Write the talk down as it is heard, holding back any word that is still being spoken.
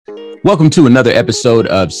Welcome to another episode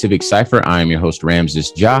of Civic Cypher. I am your host,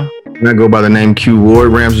 Ramses Ja. And I go by the name Q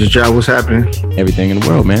Ward. Ramses Ja, what's happening? Everything in the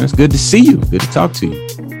world, man. It's good to see you. Good to talk to you.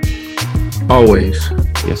 Always.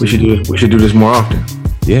 Yes, we should do this more often.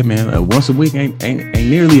 Yeah, man. Once a week ain't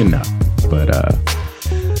nearly enough. But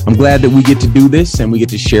I'm glad that we get to do this and we get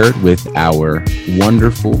to share it with our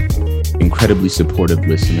wonderful, incredibly supportive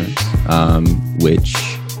listeners, which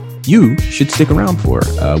you should stick around for.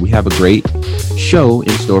 We have a great show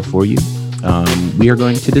in store for you. We are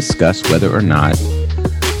going to discuss whether or not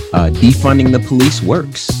defunding the police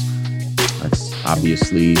works. That's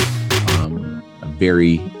obviously a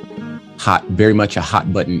very much a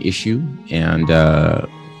hot button issue. And,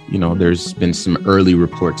 there's been some early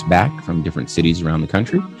reports back from different cities around the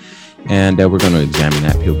country. And we're going to examine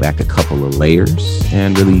that, peel back a couple of layers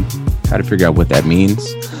and really try to figure out what that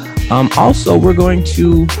means. Also, we're going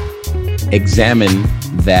to examine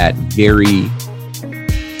that very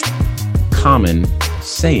common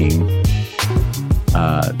saying,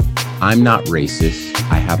 I'm not racist,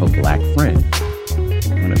 I have a black friend.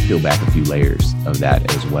 I'm going to peel back a few layers of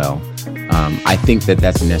that as well. I think that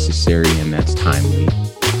that's necessary and that's timely.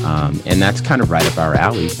 And that's kind of right up our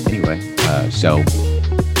alley anyway. So,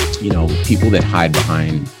 people that hide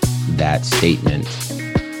behind that statement,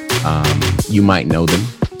 you might know them.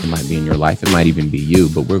 It might be in your life. It might even be you,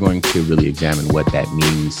 but we're going to really examine what that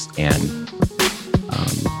means and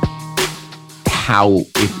how,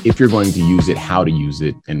 if you're going to use it, how to use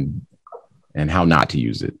it and how not to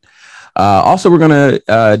use it. Also, we're going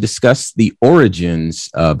to discuss the origins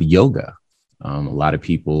of yoga. A lot of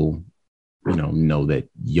people, know that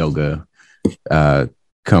yoga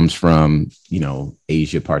comes from,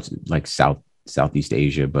 Asia, parts like Southeast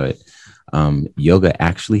Asia, but yoga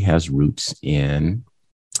actually has roots in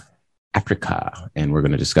Africa, and we're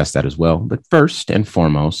going to discuss that as well. But first and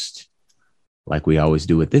foremost, like we always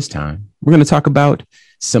do at this time, we're going to talk about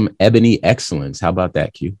some ebony excellence. How about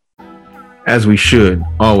that, Q? As we should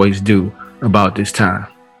always do about this time.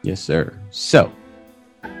 Yes, sir. So,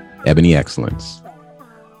 ebony excellence.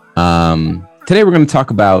 Today we're going to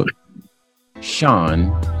talk about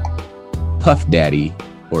Sean Puff Daddy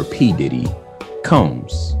or P. Diddy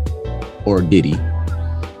Combs or Diddy.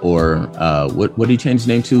 Or what did he change his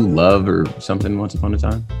name to? Love or something once upon a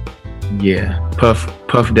time? Yeah.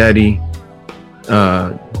 Puff Daddy,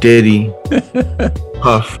 Diddy,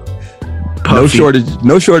 Puff. Puffy,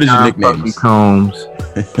 no shortage of nicknames. Puffy Combs,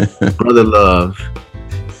 Brother Love.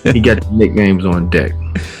 He got the nicknames on deck.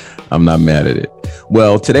 I'm not mad at it.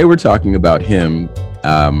 Well, today we're talking about him.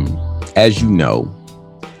 As you know,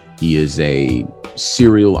 he is a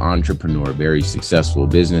serial entrepreneur, very successful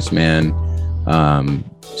businessman.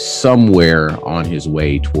 Somewhere on his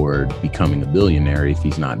way toward becoming a billionaire if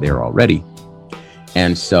he's not there already.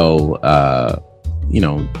 And so,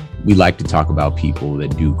 we like to talk about people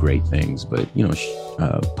that do great things, but,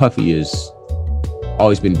 Puffy has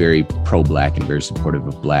always been very pro-Black and very supportive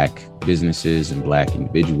of Black businesses and Black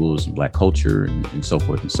individuals and Black culture and so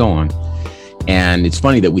forth and so on. And it's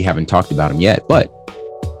funny that we haven't talked about him yet, but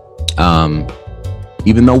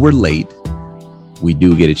even though we're late, we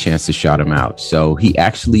do get a chance to shout him out. So he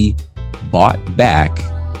actually bought back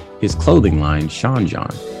his clothing line, Sean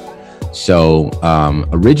John. So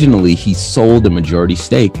originally he sold a majority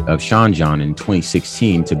stake of Sean John in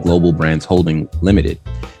 2016 to Global Brands Holding Limited.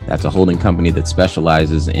 That's a holding company that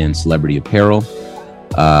specializes in celebrity apparel.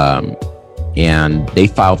 And they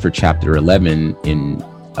filed for Chapter 11 in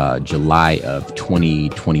July of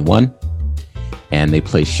 2021. And they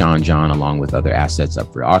placed Sean John along with other assets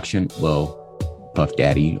up for auction. Well, Puff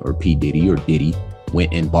Daddy or P. Diddy or Diddy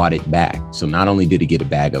went and bought it back. So not only did he get a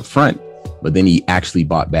bag up front, but then he actually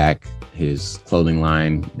bought back his clothing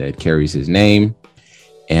line that carries his name,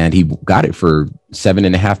 and he got it for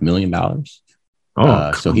 $7.5 million.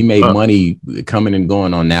 So he made money coming and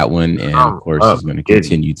going on that one. And of course, he's going to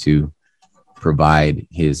continue to provide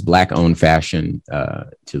his Black-owned fashion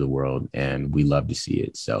to the world. And we love to see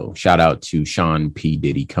it. So shout out to Sean P.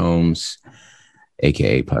 Diddy Combs,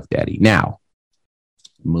 aka Puff Daddy. Now,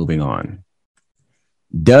 moving on.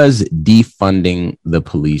 Does defunding the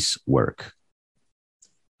police work?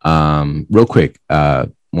 Real quick,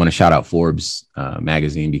 want to shout out Forbes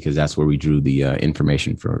magazine because that's where we drew the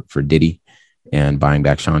information for Diddy and buying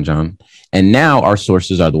back Sean John. And now our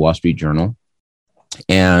sources are the Wall Street Journal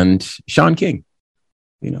and Sean King.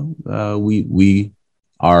 We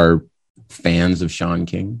are fans of Sean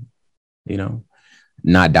King,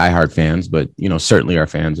 not diehard fans, but, certainly are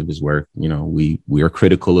fans of his work. We are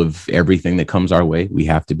critical of everything that comes our way. We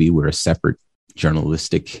have to be. We're a separate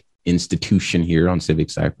journalistic institution here on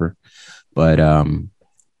Civic Cypher, but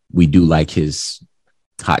we do like his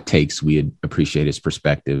hot takes, we appreciate his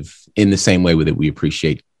perspective in the same way that we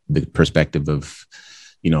appreciate the perspective of,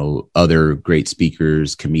 other great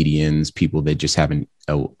speakers, comedians, people that just have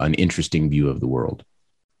an interesting view of the world.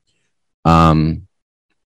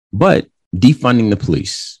 But defunding the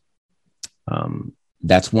police,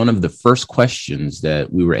 that's one of the first questions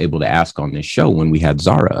that we were able to ask on this show when we had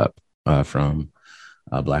Zara up from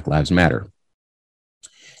Black Lives Matter.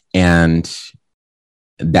 And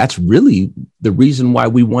that's really the reason why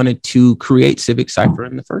we wanted to create Civic Cypher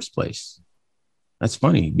in the first place. That's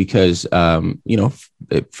funny because, for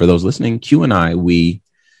those listening, Q and I, we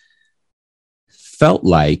felt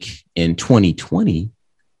like in 2020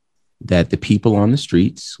 that the people on the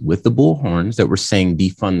streets with the bullhorns that were saying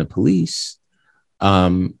defund the police,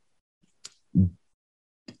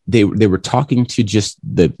 they were talking to just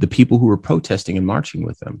the people who were protesting and marching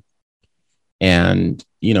with them. And,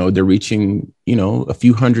 they're reaching, a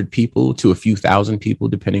few hundred people to a few thousand people,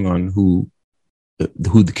 depending on who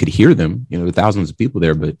could hear them. Thousands of people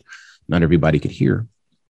there, but not everybody could hear.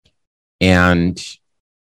 And,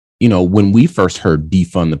 when we first heard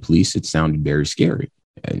defund the police, it sounded very scary.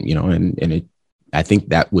 And, I think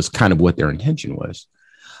that was kind of what their intention was.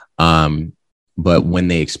 But when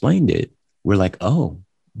they explained it, we're like, oh,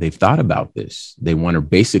 they've thought about this. They want to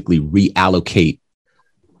basically reallocate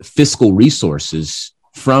fiscal resources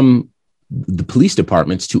from the police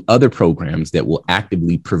departments to other programs that will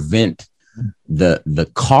actively prevent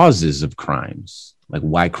the causes of crimes, like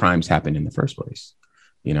why crimes happen in the first place.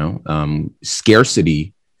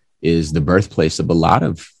 Scarcity is the birthplace of a lot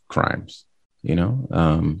of crimes,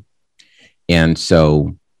 and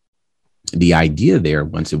so the idea there,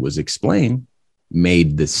 once it was explained,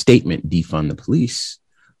 made the statement defund the police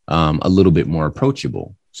a little bit more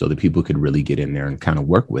approachable, so that people could really get in there and kind of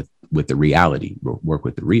work with the reality, work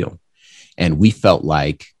with the real. And we felt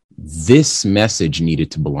like this message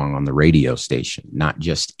needed to belong on the radio station, not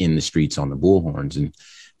just in the streets on the bullhorns. And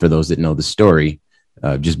for those that know the story,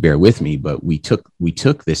 just bear with me, but we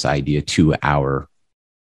took this idea to our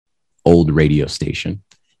old radio station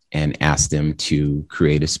and asked them to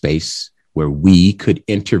create a space where we could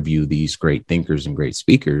interview these great thinkers and great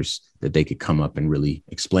speakers, that they could come up and really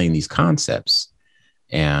explain these concepts.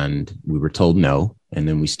 And we were told no. And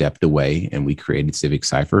then we stepped away and we created Civic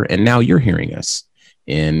Cypher. And now you're hearing us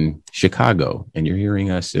in Chicago, and you're hearing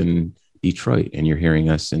us in Detroit, and you're hearing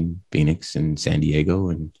us in Phoenix and San Diego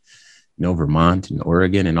and Vermont and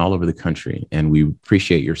Oregon and all over the country. And we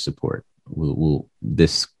appreciate your support.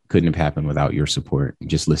 This couldn't have happened without your support,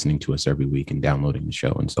 just listening to us every week and downloading the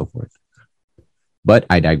show and so forth. But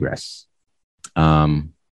I digress. Does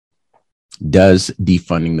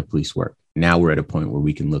defunding the police work? Now we're at a point where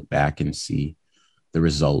we can look back and see the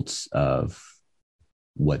results of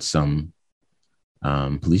what some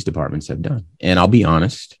police departments have done. And I'll be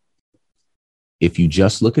honest, if you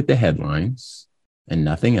just look at the headlines and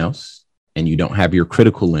nothing else, and you don't have your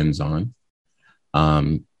critical lens on,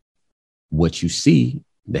 what you see,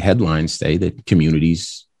 the headlines say that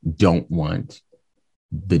communities don't want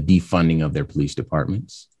the defunding of their police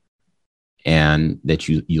departments, and that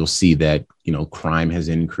you'll see that, crime has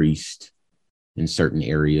increased in certain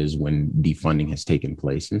areas when defunding has taken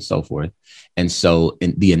place and so forth. And so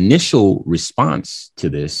the initial response to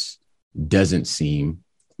this doesn't seem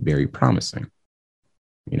very promising,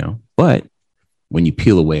 but when you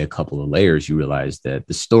peel away a couple of layers, you realize that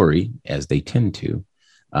the story, as they tend to,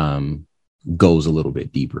 goes a little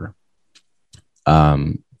bit deeper.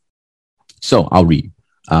 So I'll read.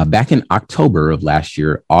 Back in October of last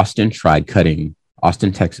year, Austin,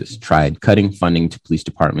 Texas, tried cutting funding to police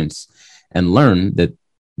departments and learned that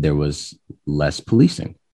there was less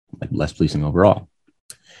policing overall.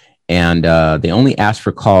 And they only asked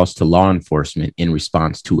for calls to law enforcement in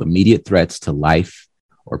response to immediate threats to life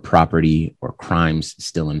or property or crimes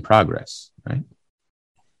still in progress, right?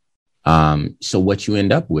 So what you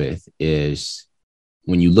end up with is,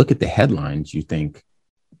 when you look at the headlines, you think,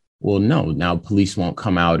 well, no, now police won't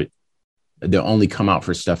come out. They'll only come out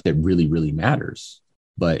for stuff that really, really matters.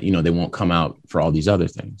 But, they won't come out for all these other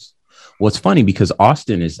things. Well, it's funny because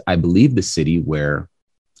Austin is, I believe, the city where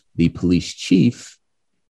the police chief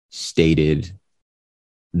stated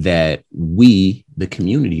that we, the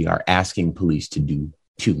community, are asking police to do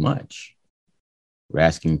too much. We're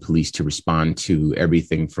asking police to respond to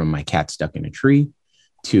everything from my cat stuck in a tree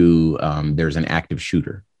to there's an active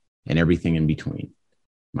shooter and everything in between.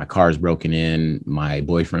 My car is broken in, my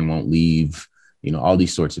boyfriend won't leave, all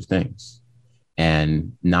these sorts of things.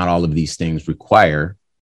 And not all of these things require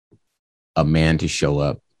a man to show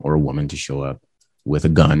up or a woman to show up with a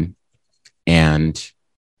gun and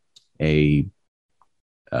a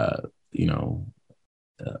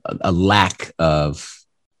a lack of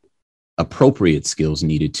appropriate skills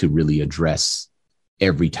needed to really address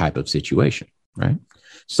every type of situation, right?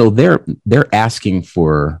 So they're asking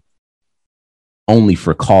for only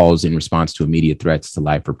for calls in response to immediate threats to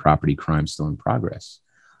life or property, crime still in progress.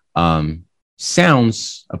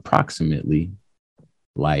 Sounds approximately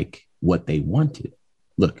like what they wanted.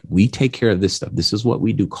 Look, we take care of this stuff. This is what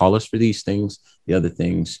we do. Call us for these things. The other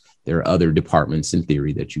things, there are other departments in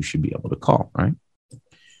theory that you should be able to call, right?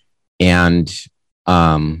 And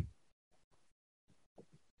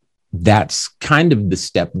that's kind of the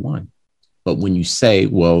step one. But when you say,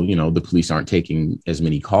 well, you know, the police aren't taking as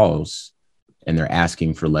many calls and they're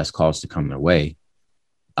asking for less calls to come their way,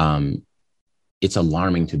 it's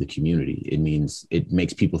alarming to the community. It means it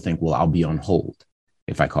makes people think, well, I'll be on hold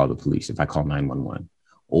if I call the police, if I call 911,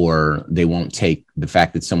 or they won't take the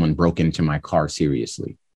fact that someone broke into my car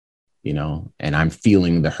seriously, you know, and I'm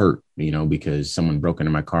feeling the hurt, you know, because someone broke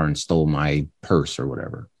into my car and stole my purse or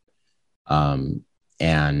whatever.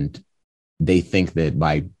 And they think that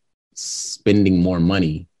by spending more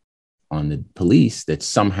money on the police, that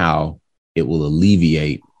somehow it will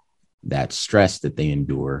alleviate that stress that they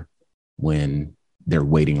endure when they're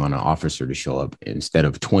waiting on an officer to show up. Instead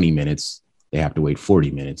of 20 minutes, they have to wait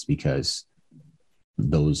 40 minutes because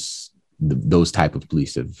those type of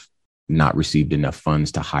police have not received enough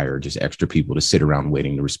funds to hire just extra people to sit around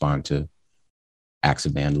waiting to respond to acts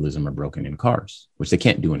of vandalism or broken in cars, which they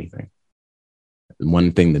can't do anything.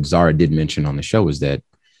 One thing that Zara did mention on the show is that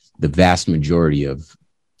the vast majority of,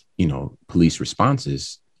 you know, police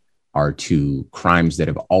responses are to crimes that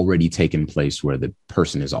have already taken place where the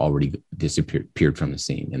person has already disappeared from the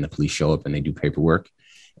scene, and the police show up and they do paperwork,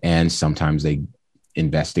 and sometimes they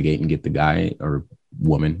investigate and get the guy or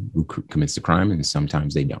woman who commits the crime, and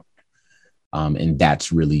sometimes they don't. And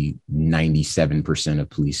that's really 97% of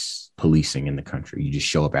policing in the country. You just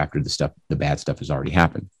show up after the bad stuff has already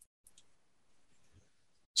happened.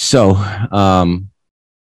 So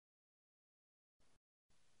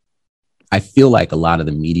I feel like a lot of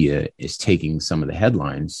the media is taking some of the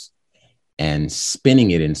headlines and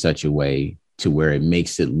spinning it in such a way to where it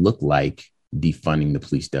makes it look like defunding the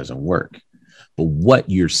police doesn't work. But what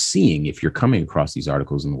you're seeing, if you're coming across these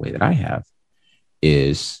articles in the way that I have,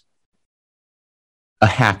 is a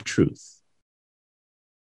half truth.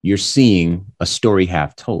 You're seeing a story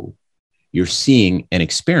half told. You're seeing an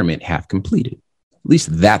experiment half completed. At least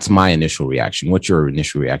that's my initial reaction. What's your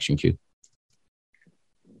initial reaction, Q?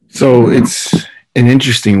 So it's an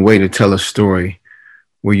interesting way to tell a story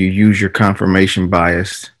where you use your confirmation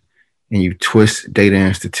bias and you twist data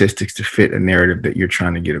and statistics to fit a narrative that you're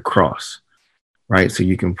trying to get across, right? So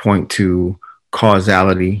you can point to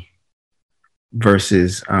causality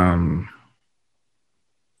versus, what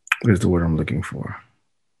is the word I'm looking for?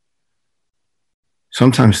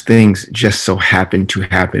 Sometimes things just so happen to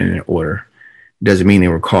happen in an order. Doesn't mean they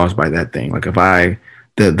were caused by that thing. Like if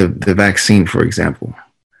the vaccine, for example,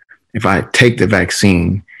 if I take the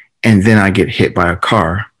vaccine and then I get hit by a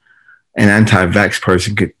car, an anti-vax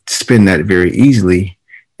person could spin that very easily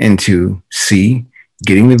into, see,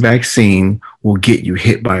 getting the vaccine will get you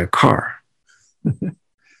hit by a car.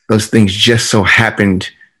 Those things just so happened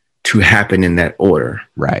to happen in that order.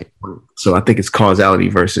 Right. So I think it's causality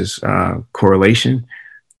versus correlation.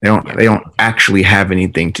 They don't actually have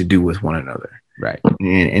anything to do with one another. Right. And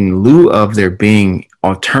in lieu of there being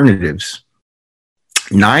alternatives,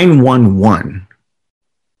 911,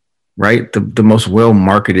 right? The most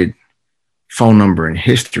well-marketed phone number in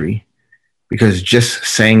history, because just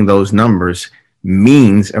saying those numbers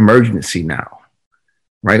means emergency now,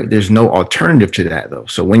 right? There's no alternative to that though.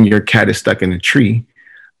 So when your cat is stuck in a tree,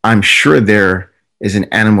 I'm sure there is an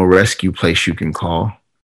animal rescue place you can call,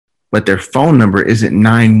 but their phone number isn't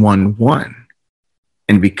 911.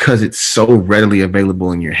 And because it's so readily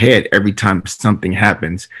available in your head, every time something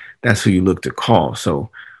happens, that's who you look to call. So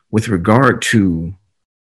with regard to,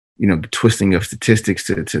 you know, the twisting of statistics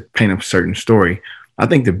to paint a certain story, I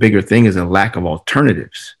think the bigger thing is a lack of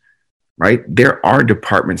alternatives, right? There are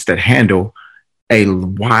departments that handle a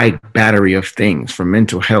wide battery of things, from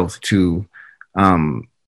mental health to,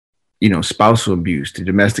 you know, spousal abuse, to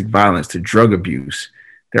domestic violence, to drug abuse.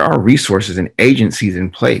 There are resources and agencies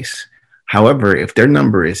in place. However, if their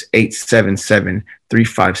number is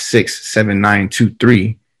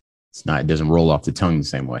 877-356-7923, it doesn't roll off the tongue the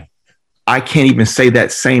same way. I can't even say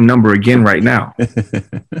that same number again right now.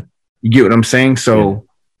 You get what I'm saying? So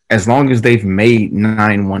as long as they've made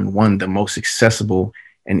 911 the most accessible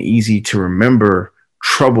and easy to remember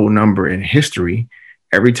trouble number in history,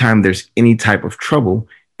 every time there's any type of trouble,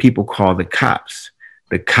 people call the cops.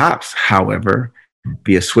 The cops, however,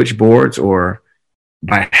 via switchboards or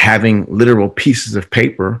by having literal pieces of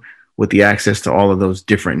paper with the access to all of those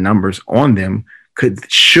different numbers on them could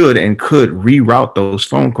reroute those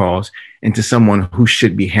phone calls into someone who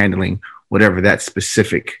should be handling whatever that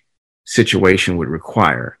specific situation would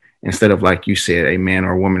require, instead of, like you said, a man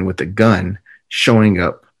or a woman with a gun showing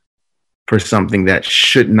up for something that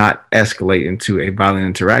should not escalate into a violent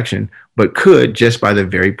interaction, but could, just by the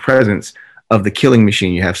very presence of the killing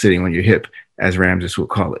machine you have sitting on your hip, as Ramses would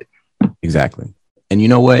call it. Exactly. And you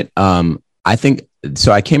know what? I think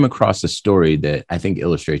so. I came across a story that I think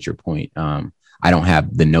illustrates your point. I don't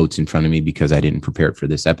have the notes in front of me because I didn't prepare it for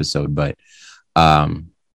this episode, but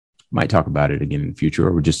might talk about it again in the future,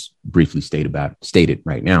 or we'll just briefly state it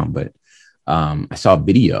right now. But I saw a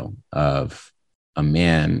video of a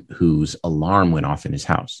man whose alarm went off in his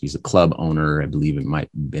house. He's a club owner. I believe it might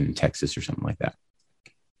have been in Texas or something like that.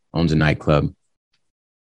 Owns a nightclub,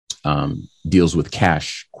 deals with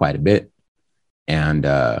cash quite a bit. And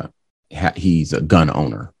he's a gun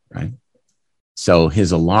owner, right? So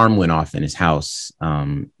his alarm went off in his house.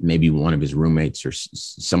 Maybe one of his roommates or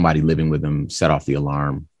somebody living with him set off the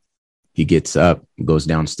alarm. He gets up, goes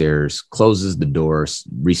downstairs, closes the door,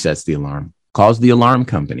 resets the alarm, calls the alarm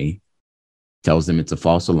company, tells them it's a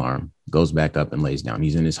false alarm, goes back up and lays down.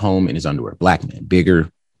 He's in his home in his underwear. Black man,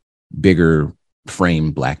 bigger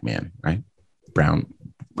frame black man, right? Brown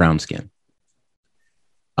skin.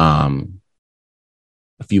 A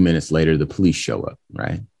few minutes later, the police show up,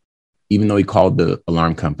 right? Even though he called the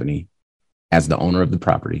alarm company as the owner of the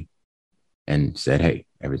property and said, hey,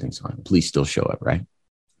 everything's fine. The police still show up, right?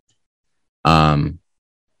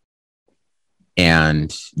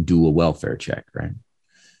 And do a welfare check, right?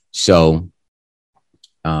 So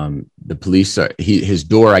the police, his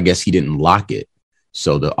door, I guess he didn't lock it.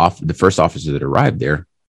 So the first officer that arrived there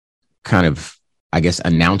kind of, I guess,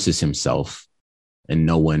 announces himself and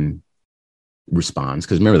no one responds.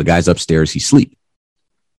 Because remember, the guy's upstairs, he's asleep.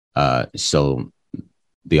 So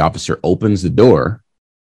the officer opens the door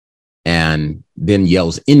and then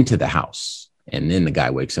yells into the house. And then the guy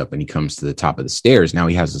wakes up and he comes to the top of the stairs. Now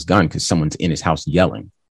he has his gun because someone's in his house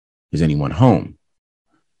yelling. Is anyone home?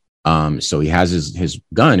 So he has his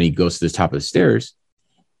gun and he goes to the top of the stairs,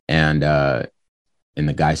 and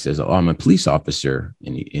the guy says, oh, I'm a police officer.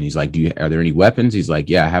 And he's like, are there any weapons? He's like,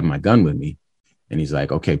 yeah, I have my gun with me. And he's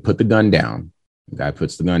like, okay, put the gun down. The guy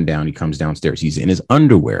puts the gun down. He comes downstairs. He's in his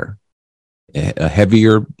underwear, a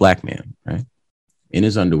heavier black man, right? In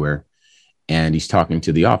his underwear. And he's talking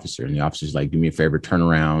to the officer, and the officer's like, do me a favor, turn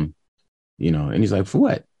around, and he's like, for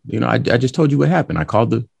what? I just told you what happened. I called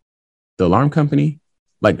the alarm company.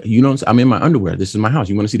 Like, I'm in my underwear. This is my house.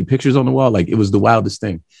 You want to see the pictures on the wall? Like, it was the wildest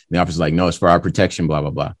thing. And the officer's like, no, it's for our protection, blah, blah,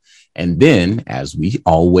 blah. And then, as we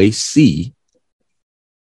always see,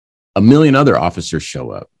 a million other officers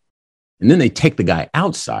show up. And then they take the guy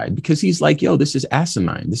outside because he's like, yo, this is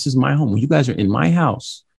asinine. This is my home. You guys are in my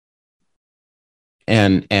house.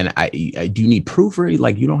 And I do you need proof or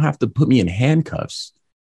like, you don't have to put me in handcuffs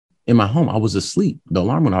in my home. I was asleep. The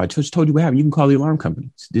alarm went off. I just told you what happened. You can call the alarm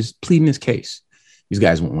company. Just pleading this case. These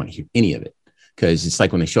guys won't want to hear any of it because it's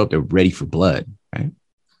like when they show up, they're ready for blood, right?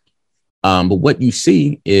 But what you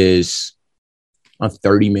see is a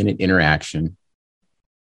 30-minute interaction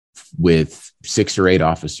with 6 or 8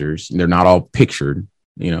 officers. And they're not all pictured,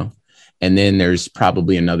 and then there's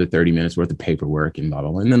probably another 30 minutes worth of paperwork and blah,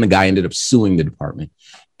 blah, blah. And then the guy ended up suing the department.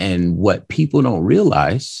 And what people don't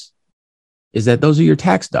realize is that those are your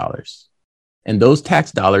tax dollars. And those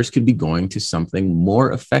tax dollars could be going to something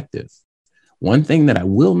more effective. One thing that I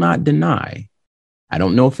will not deny, I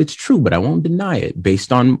don't know if it's true, but I won't deny it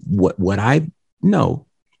based on what I know,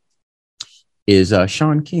 is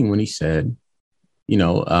Shaun King when he said,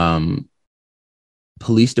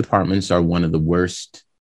 police departments are one of the worst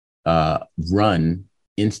run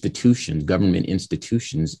institutions, government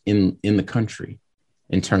institutions in the country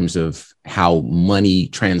in terms of how money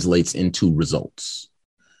translates into results,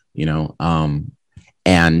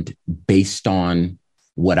 and based on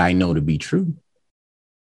what I know to be true,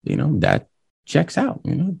 that checks out,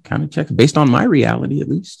 kind of checks based on my reality, at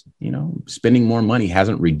least, spending more money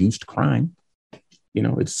hasn't reduced crime.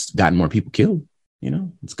 It's gotten more people killed,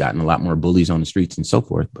 it's gotten a lot more bullies on the streets and so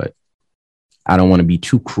forth, but I don't want to be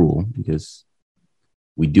too cruel because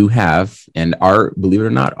we do have, and are, believe it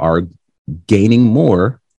or not, are gaining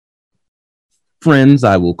more friends,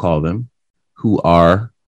 I will call them, who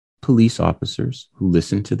are police officers who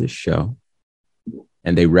listen to this show,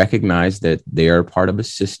 and they recognize that they are part of a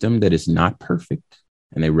system that is not perfect.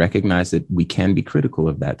 And they recognize that we can be critical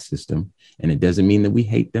of that system. And it doesn't mean that we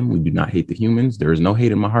hate them. We do not hate the humans. There is no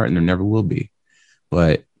hate in my heart, and there never will be.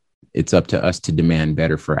 But it's up to us to demand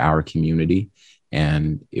better for our community.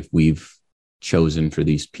 And if we've chosen for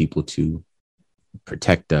these people to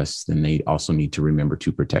protect us, then they also need to remember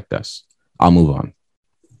to protect us. I'll move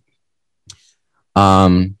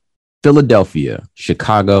on. Philadelphia,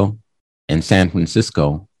 Chicago, and San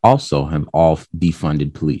Francisco also have all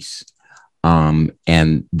defunded police.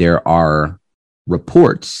 And there are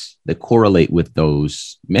reports that correlate with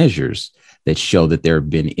those measures that show that there have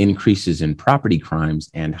been increases in property crimes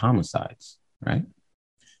and homicides, right?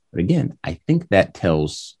 But again, I think that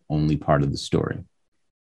tells only part of the story,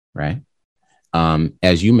 right?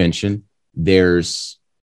 As you mentioned,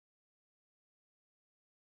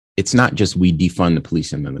 it's not just we defund the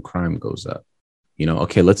police and then the crime goes up.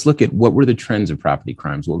 Okay, let's look at what were the trends of property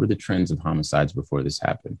crimes? What were the trends of homicides before this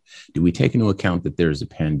happened? Do we take into account that there's a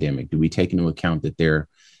pandemic? Do we take into account that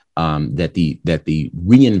that the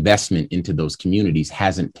reinvestment into those communities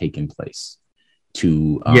hasn't taken place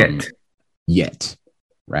yet,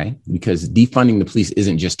 right? Because defunding the police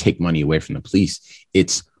isn't just take money away from the police.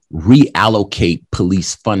 It's reallocate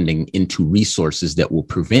police funding into resources that will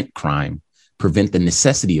prevent the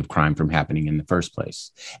necessity of crime from happening in the first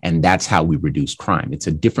place. And that's how we reduce crime. It's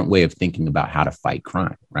a different way of thinking about how to fight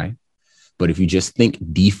crime, right? But if you just think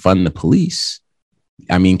defund the police,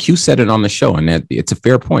 I mean, Q said it on the show, and it's a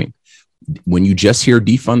fair point. When you just hear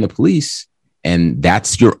defund the police, and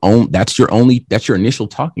that's your initial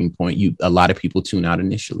talking point, a lot of people tune out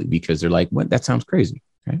initially because they're like, what? That sounds crazy,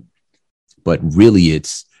 right? But really,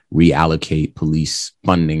 it's reallocate police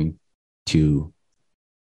funding to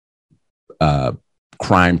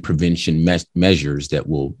crime prevention measures that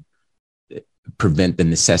will prevent the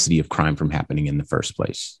necessity of crime from happening in the first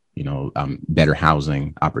place. Better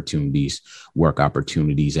housing opportunities, work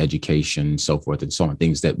opportunities, education, so forth and so on.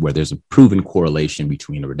 Things where there's a proven correlation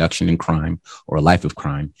between a reduction in crime or a life of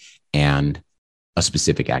crime and a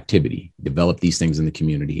specific activity. Develop these things in the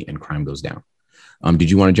community and crime goes down.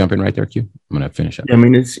 Did you want to jump in right there, Q? I'm going to finish up. I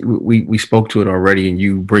mean, we spoke to it already, and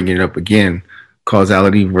you bringing it up again.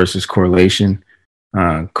 Causality versus correlation,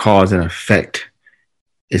 cause and effect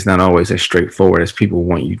is not always as straightforward as people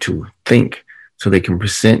want you to think. So they can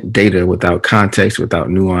present data without context, without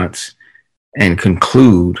nuance, and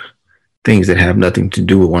conclude things that have nothing to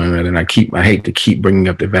do with one another. And I hate to keep bringing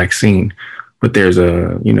up the vaccine, but there's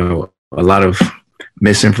a lot of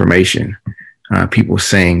misinformation. People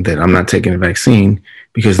saying that I'm not taking the vaccine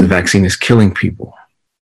because the vaccine is killing people,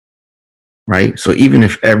 right? So even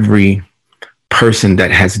if every person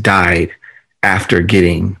that has died after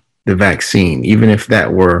getting the vaccine, even if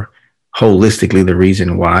that were holistically the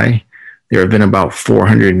reason why, there have been about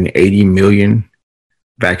 480 million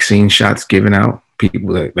vaccine shots given out.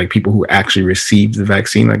 People who actually received the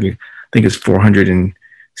vaccine, I think it's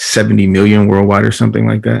 470 million worldwide or something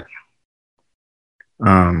like that.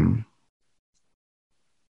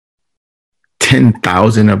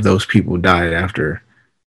 10,000 of those people died after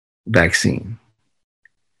vaccine.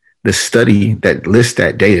 The study that lists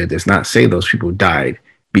that data does not say those people died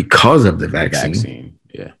because of the vaccine.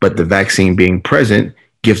 Yeah. But the vaccine being present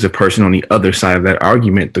gives the person on the other side of that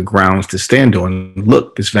argument the grounds to stand on.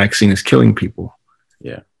 Look, this vaccine is killing people.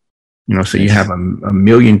 Yeah. So you have a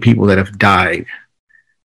million people that have died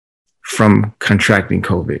from contracting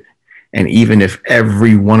COVID. And even if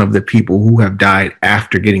every one of the people who have died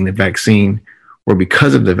after getting the vaccine were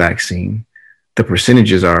because of the vaccine, the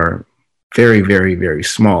percentages are very, very, very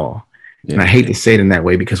small. Yeah. And I hate to say it in that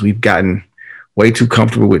way because we've gotten way too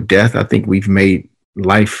comfortable with death. I think we've made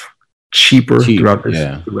life cheaper throughout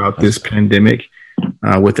this pandemic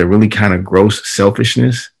with a really kind of gross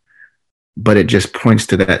selfishness. But it just points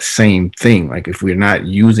to that same thing. Like if we're not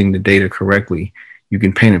using the data correctly, you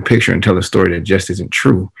can paint a picture and tell a story that just isn't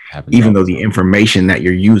true, even though the information that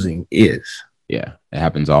you're using is. Yeah, it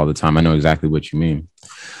happens all the time. I know exactly what you mean.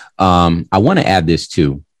 I want to add this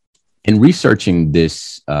too. In researching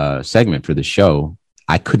this segment for the show,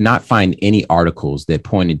 I could not find any articles that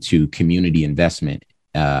pointed to community investment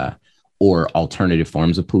or alternative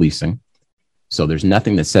forms of policing. So there's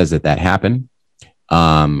nothing that says that happened.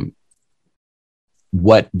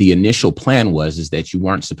 What the initial plan was is that you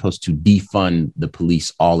weren't supposed to defund the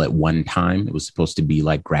police all at one time. It was supposed to be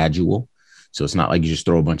like gradual. So it's not like you just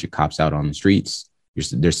throw a bunch of cops out on the streets.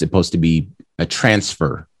 There's supposed to be a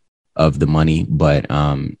transfer of the money, but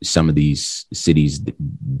some of these cities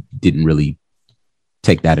didn't really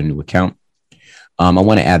take that into account. I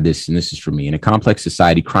want to add this, and this is for me. In a complex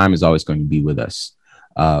society, crime is always going to be with us.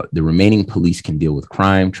 The remaining police can deal with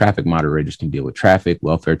crime. Traffic moderators can deal with traffic,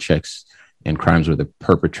 welfare checks, and crimes where the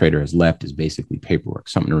perpetrator has left is basically paperwork,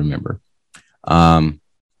 something to remember.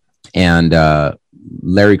 And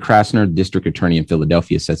Larry Krasner, district attorney in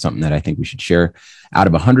Philadelphia, said something that I think we should share. Out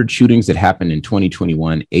of 100 shootings that happened in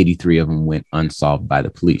 2021, 83 of them went unsolved by the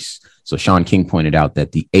police. So Shaun King pointed out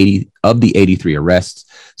that the 83 arrests,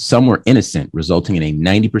 some were innocent, resulting in a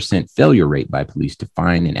 90% failure rate by police to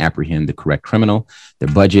find and apprehend the correct criminal.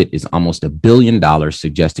 Their budget is almost $1 billion,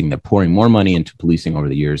 suggesting that pouring more money into policing over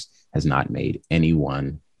the years has not made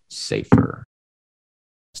anyone safer.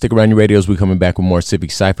 Stick around your radios. We're coming back with more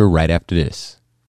Civic Cypher right after this.